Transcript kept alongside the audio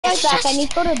Back. I need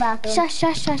to go to the bathroom.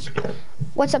 Shush.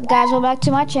 What's up, guys? Welcome back to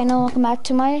my channel. Welcome back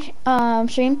to my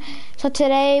stream. So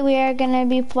today we are gonna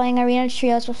be playing Arena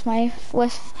Trios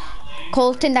with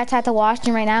Colton, that's at the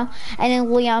washroom right now, and then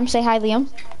Liam. Say hi, Liam.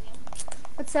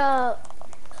 What's up?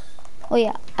 Oh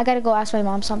yeah, I gotta go ask my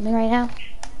mom something right now.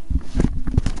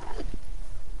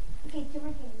 Okay, do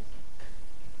my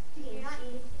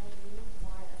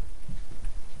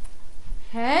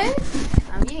Hey?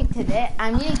 I'm eating today.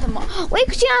 I'm eating tomorrow. Wait,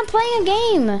 Christina, I'm playing a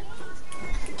game.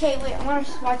 Okay, wait, I want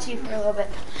to watch you for a little bit.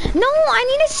 No, I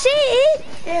need to sit.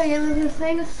 Yeah, you're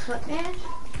playing a footman?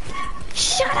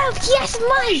 Shut up. Yes,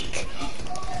 Mike.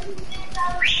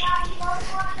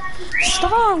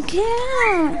 Stop, get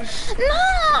out. No,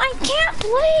 I can't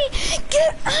play.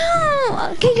 Get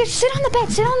out. Okay, just sit on the bed.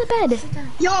 Sit on the bed.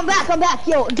 Yo, I'm back.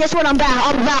 Yo, guess what? I'm back.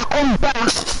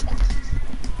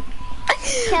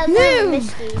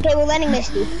 Move. Okay, we're letting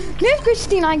Misty. Move,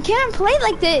 Christine. I can't play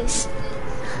like this.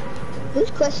 Who's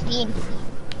Christine?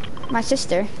 My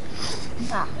sister.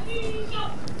 Ah.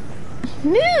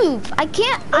 Move. I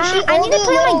can't. I need to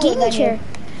play on my gaming chair.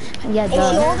 Yeah, Is she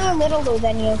older or littler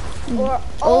than you? Or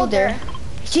older.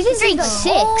 She's in grade 6.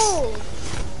 Old.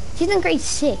 She's in grade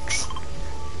 6.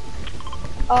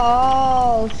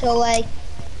 Oh, so like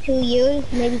 2 years,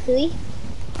 maybe 3?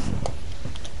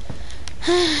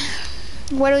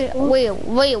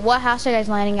 Wait, what house are you guys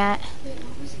landing at?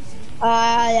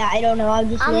 Yeah, I don't know. I'm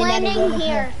landing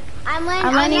here. I'm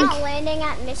not landing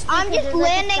at Misty. I'm just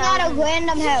landing at a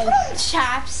random house.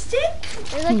 Chapstick?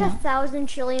 There's like 1,000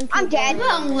 trillion people. I'm dead.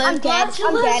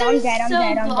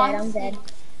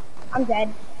 I'm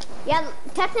dead. Yeah,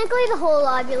 technically the whole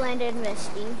lobby landed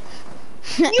Misty.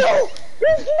 No!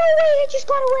 There's no way! I just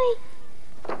got away!